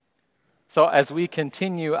So as we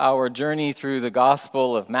continue our journey through the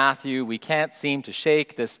Gospel of Matthew, we can't seem to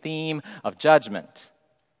shake this theme of judgment.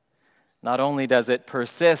 Not only does it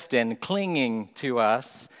persist in clinging to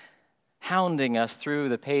us, hounding us through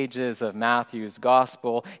the pages of Matthew's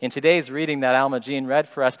Gospel, in today's reading that Alma Jean read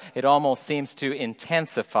for us, it almost seems to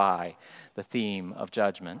intensify the theme of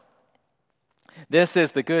judgment. This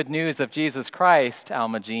is the good news of Jesus Christ,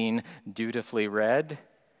 Alma Jean dutifully read.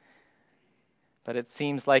 But it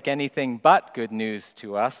seems like anything but good news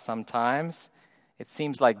to us sometimes. It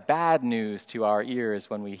seems like bad news to our ears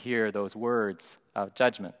when we hear those words of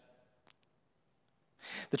judgment.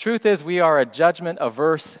 The truth is, we are a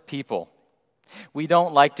judgment-averse people. We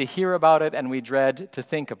don't like to hear about it, and we dread to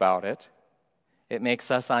think about it. It makes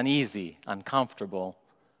us uneasy, uncomfortable.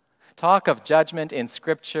 Talk of judgment in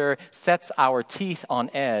Scripture sets our teeth on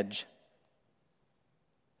edge.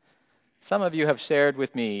 Some of you have shared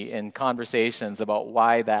with me in conversations about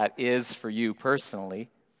why that is for you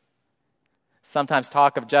personally. Sometimes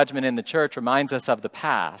talk of judgment in the church reminds us of the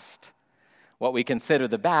past, what we consider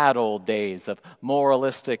the bad old days of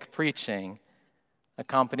moralistic preaching,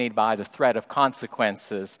 accompanied by the threat of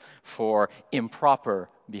consequences for improper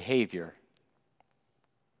behavior.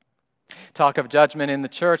 Talk of judgment in the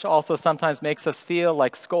church also sometimes makes us feel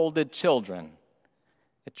like scolded children.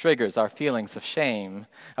 It triggers our feelings of shame,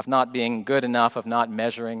 of not being good enough, of not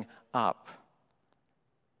measuring up.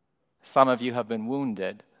 Some of you have been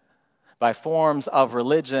wounded by forms of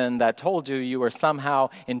religion that told you you were somehow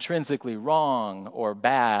intrinsically wrong or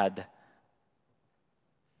bad.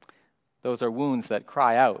 Those are wounds that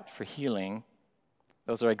cry out for healing.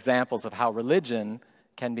 Those are examples of how religion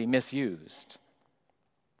can be misused.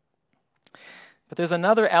 But there's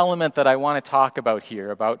another element that I want to talk about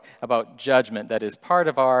here, about judgment, that is part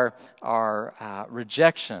of our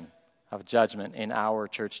rejection of judgment in our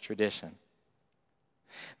church tradition.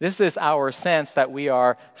 This is our sense that we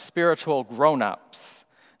are spiritual grown-ups,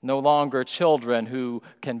 no longer children who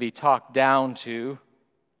can be talked down to.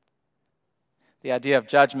 The idea of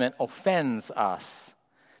judgment offends us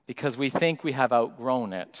because we think we have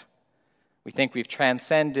outgrown it. We think we've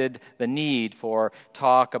transcended the need for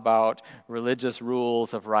talk about religious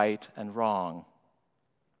rules of right and wrong.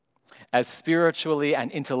 As spiritually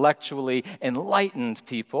and intellectually enlightened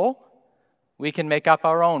people, we can make up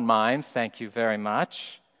our own minds, thank you very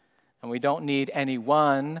much, and we don't need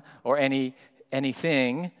anyone or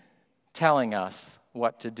anything telling us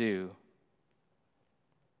what to do.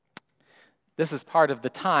 This is part of the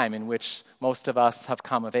time in which most of us have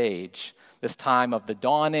come of age, this time of the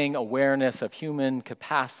dawning awareness of human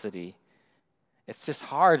capacity. It's just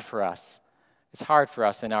hard for us. It's hard for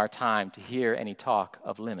us in our time to hear any talk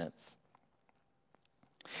of limits.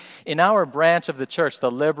 In our branch of the church, the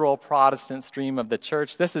liberal Protestant stream of the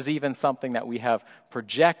church, this is even something that we have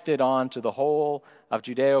projected onto the whole of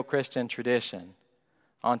Judeo-Christian tradition,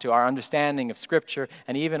 onto our understanding of Scripture,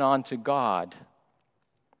 and even onto God.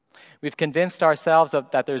 We've convinced ourselves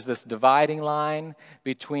that there's this dividing line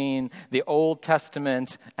between the Old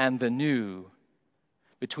Testament and the New,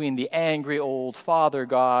 between the angry old Father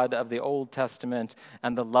God of the Old Testament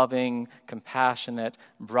and the loving, compassionate,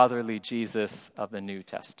 brotherly Jesus of the New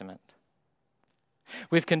Testament.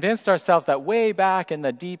 We've convinced ourselves that way back in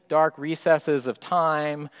the deep, dark recesses of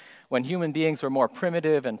time, when human beings were more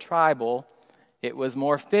primitive and tribal, it was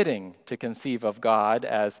more fitting to conceive of God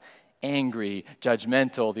as angry,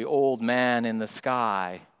 judgmental, the old man in the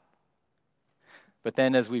sky. But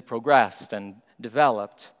then as we progressed and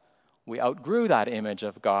developed, we outgrew that image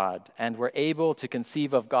of God and were able to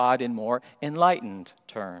conceive of God in more enlightened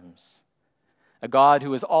terms. A God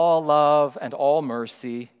who is all love and all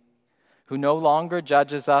mercy, who no longer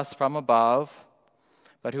judges us from above,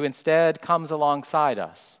 but who instead comes alongside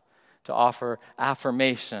us to offer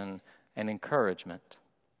affirmation and encouragement.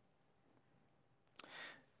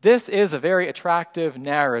 This is a very attractive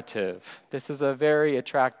narrative. This is a very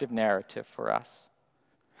attractive narrative for us.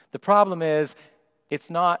 The problem is, it's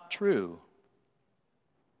not true.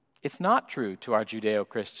 It's not true to our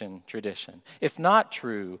Judeo-Christian tradition. It's not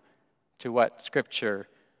true to what Scripture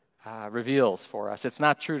reveals for us. It's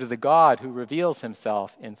not true to the God who reveals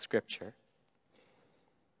himself in Scripture.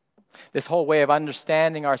 This whole way of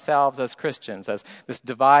understanding ourselves as Christians, as this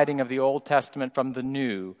dividing of the Old Testament from the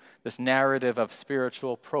New, this narrative of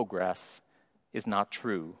spiritual progress, is not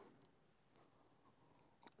true.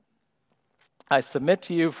 I submit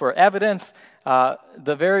to you for evidence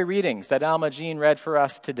the very readings that Alma Jean read for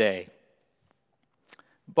us today.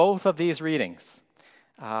 Both of these readings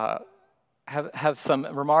have some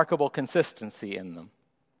remarkable consistency in them.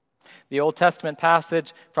 The Old Testament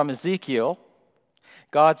passage from Ezekiel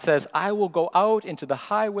God says, I will go out into the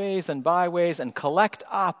highways and byways and collect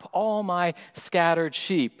up all my scattered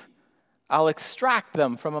sheep. I'll extract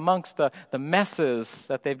them from amongst the messes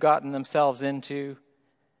that they've gotten themselves into,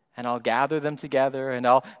 and I'll gather them together, and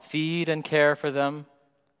I'll feed and care for them.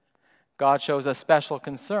 God shows a special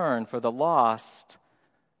concern for the lost,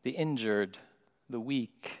 the injured, the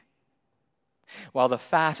weak, while the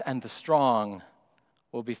fat and the strong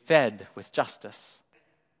will be fed with justice.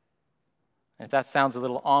 And if that sounds a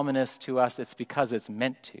little ominous to us, it's because it's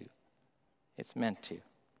meant to. It's meant to.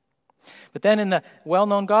 But then in the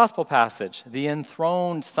well-known gospel passage, the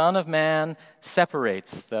enthroned Son of Man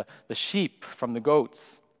separates the sheep from the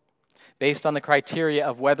goats based on the criteria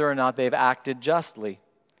of whether or not they've acted justly,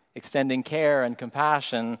 extending care and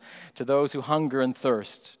compassion to those who hunger and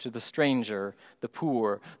thirst, to the stranger, the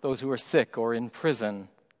poor, those who are sick or in prison,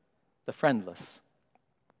 the friendless.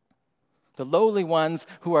 The lowly ones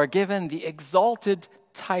who are given the exalted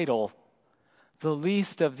title, the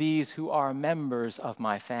least of these who are members of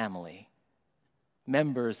my family,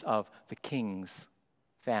 members of the King's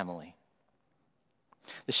family.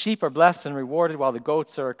 The sheep are blessed and rewarded, while the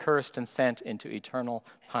goats are accursed and sent into eternal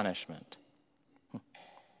punishment.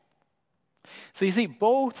 So you see,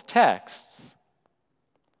 both texts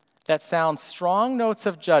that sound strong notes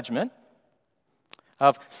of judgment,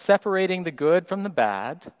 of separating the good from the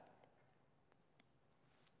bad,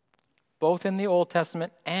 both in the Old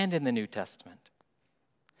Testament and in the New Testament.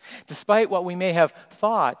 Despite what we may have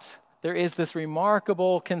thought, there is this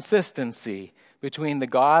remarkable consistency between the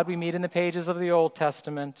God we meet in the pages of the Old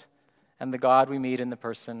Testament and the God we meet in the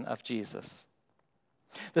person of Jesus.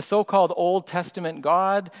 The so-called Old Testament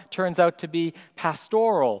God turns out to be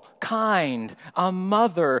pastoral, kind, a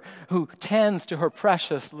mother who tends to her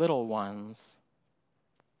precious little ones.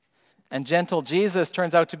 And gentle Jesus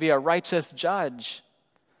turns out to be a righteous judge,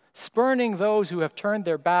 spurning those who have turned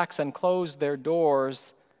their backs and closed their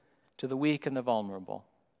doors to the weak and the vulnerable.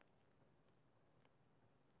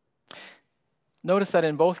 Notice that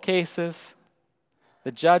in both cases,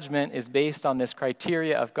 the judgment is based on this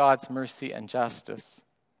criteria of God's mercy and justice.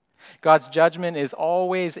 God's judgment is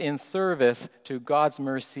always in service to God's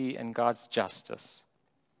mercy and God's justice.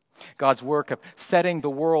 God's work of setting the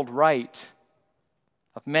world right,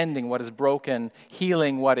 of mending what is broken,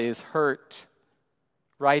 healing what is hurt,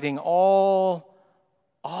 righting all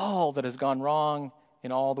that has gone wrong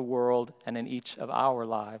in all the world and in each of our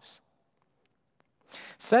lives.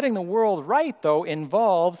 Setting the world right, though,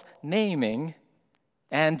 involves naming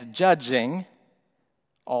and judging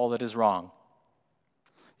all that is wrong.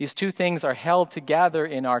 These two things are held together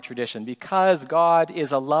in our tradition. Because God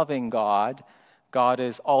is a loving God, God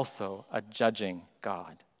is also a judging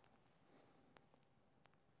God.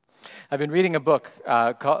 I've been reading a book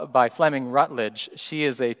by Fleming Rutledge. She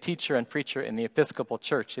is a teacher and preacher in the Episcopal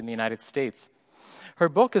Church in the United States. Her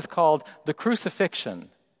book is called The Crucifixion: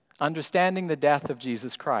 Understanding the Death of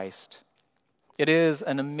Jesus Christ. It is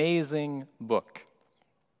an amazing book.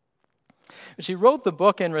 She wrote the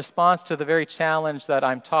book in response to the very challenge that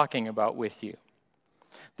I'm talking about with you.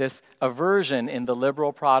 This aversion in the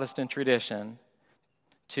liberal Protestant tradition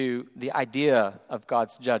to the idea of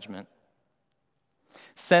God's judgment.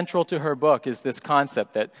 Central to her book is this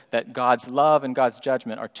concept that God's love and God's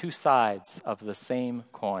judgment are two sides of the same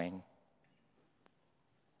coin.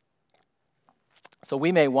 So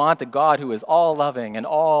we may want a God who is all loving and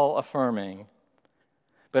all affirming,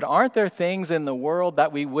 but aren't there things in the world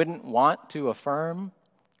that we wouldn't want to affirm?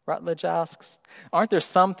 Rutledge asks. Aren't there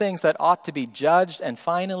some things that ought to be judged and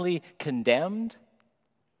finally condemned?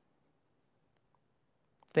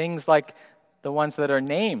 Things like the ones that are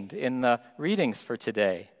named in the readings for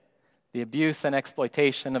today: the abuse and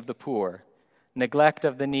exploitation of the poor, neglect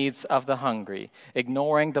of the needs of the hungry,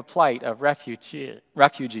 ignoring the plight of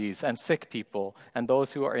refugees and sick people and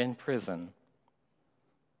those who are in prison.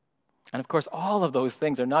 And of course, all of those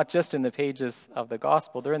things are not just in the pages of the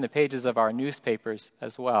gospel, they're in the pages of our newspapers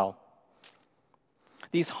as well.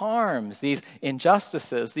 These harms, these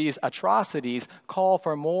injustices, these atrocities call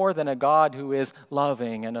for more than a God who is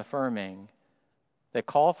loving and affirming. They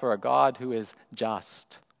call for a God who is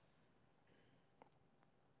just.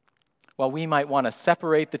 While we might want to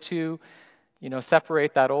separate the two,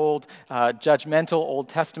 separate that old judgmental Old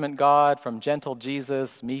Testament God from gentle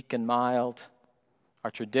Jesus, meek and mild, our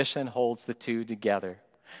tradition holds the two together.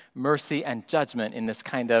 Mercy and judgment in this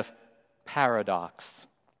kind of paradox.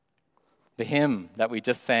 The hymn that we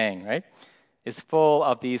just sang, right, is full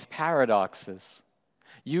of these paradoxes.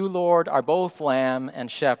 You, Lord, are both lamb and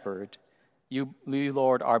shepherd. You,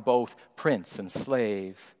 Lord, are both prince and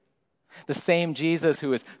slave. The same Jesus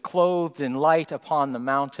who is clothed in light upon the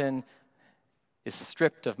mountain is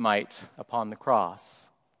stripped of might upon the cross.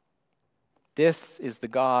 This is the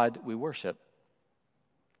God we worship.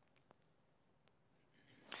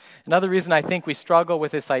 Another reason I think we struggle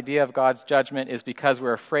with this idea of God's judgment is because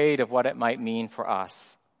we're afraid of what it might mean for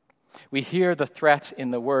us. We hear the threat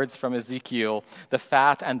in the words from Ezekiel, "The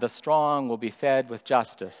fat and the strong will be fed with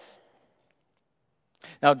justice."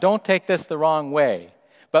 Now, don't take this the wrong way,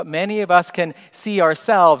 but many of us can see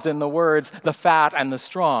ourselves in the words, "the fat and the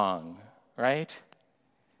strong," right?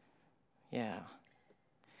 Yeah.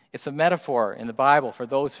 It's a metaphor in the Bible for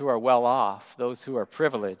those who are well off, those who are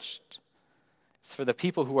privileged. It's for the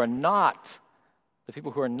people who are not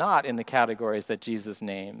in the categories that Jesus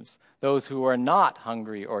names, those who are not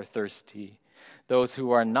hungry or thirsty, those who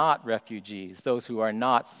are not refugees, those who are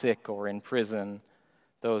not sick or in prison,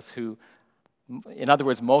 those who, in other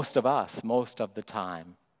words, most of us, most of the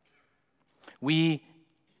time. We,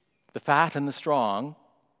 the fat and the strong,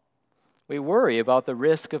 we worry about the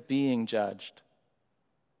risk of being judged.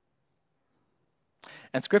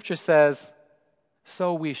 And Scripture says,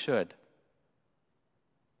 so we should.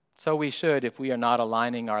 So we should if we are not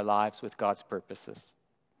aligning our lives with God's purposes.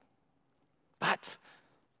 But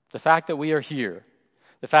the fact that we are here,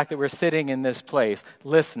 the fact that we're sitting in this place,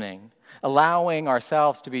 listening, allowing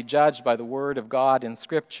ourselves to be judged by the Word of God in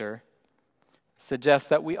Scripture, suggests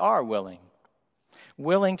that we are willing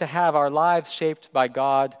to have our lives shaped by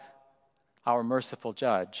God, our merciful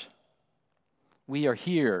judge. We are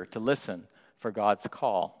here to listen for God's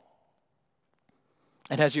call.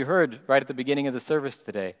 And as you heard right at the beginning of the service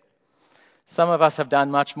today, some of us have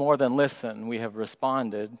done much more than listen. We have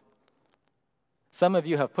responded. Some of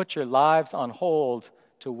you have put your lives on hold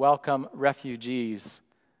to welcome refugees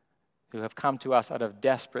who have come to us out of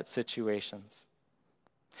desperate situations.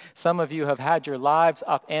 Some of you have had your lives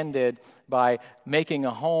upended by making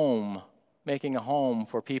a home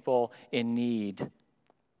for people in need.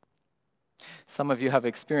 Some of you have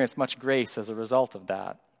experienced much grace as a result of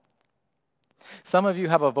that. Some of you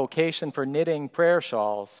have a vocation for knitting prayer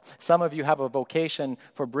shawls. Some of you have a vocation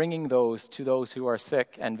for bringing those to those who are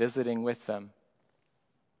sick and visiting with them,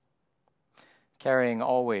 carrying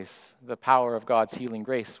always the power of God's healing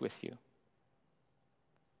grace with you.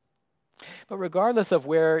 But regardless of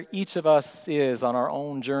where each of us is on our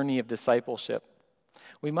own journey of discipleship,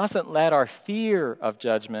 we mustn't let our fear of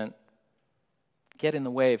judgment get in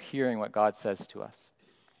the way of hearing what God says to us.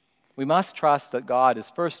 We must trust that God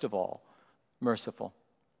is, first of all, merciful.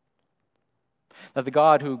 That the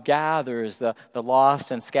God who gathers the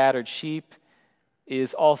lost and scattered sheep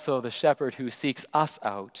is also the shepherd who seeks us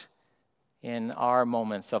out in our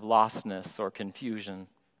moments of lostness or confusion.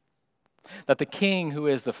 That the King who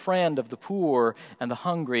is the friend of the poor and the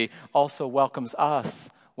hungry also welcomes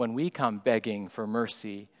us when we come begging for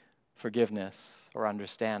mercy, forgiveness, or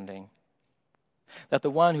understanding. That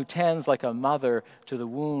the one who tends like a mother to the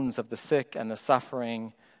wounds of the sick and the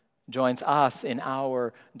suffering joins us in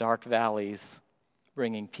our dark valleys,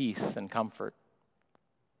 bringing peace and comfort.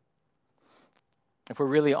 If we're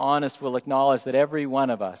really honest, we'll acknowledge that every one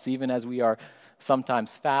of us, even as we are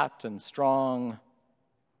sometimes fat and strong,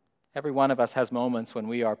 every one of us has moments when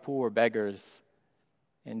we are poor beggars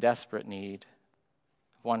in desperate need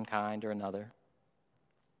of one kind or another.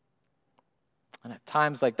 And at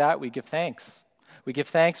times like that, we give thanks. We give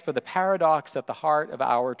thanks for the paradox at the heart of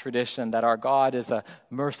our tradition, that our God is a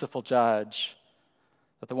merciful judge,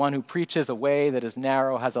 that the one who preaches a way that is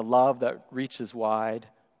narrow has a love that reaches wide,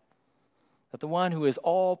 that the one who is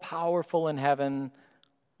all-powerful in heaven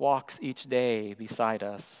walks each day beside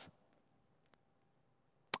us.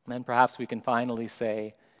 And then perhaps we can finally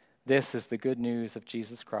say, this is the good news of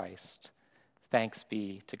Jesus Christ. Thanks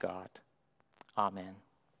be to God. Amen.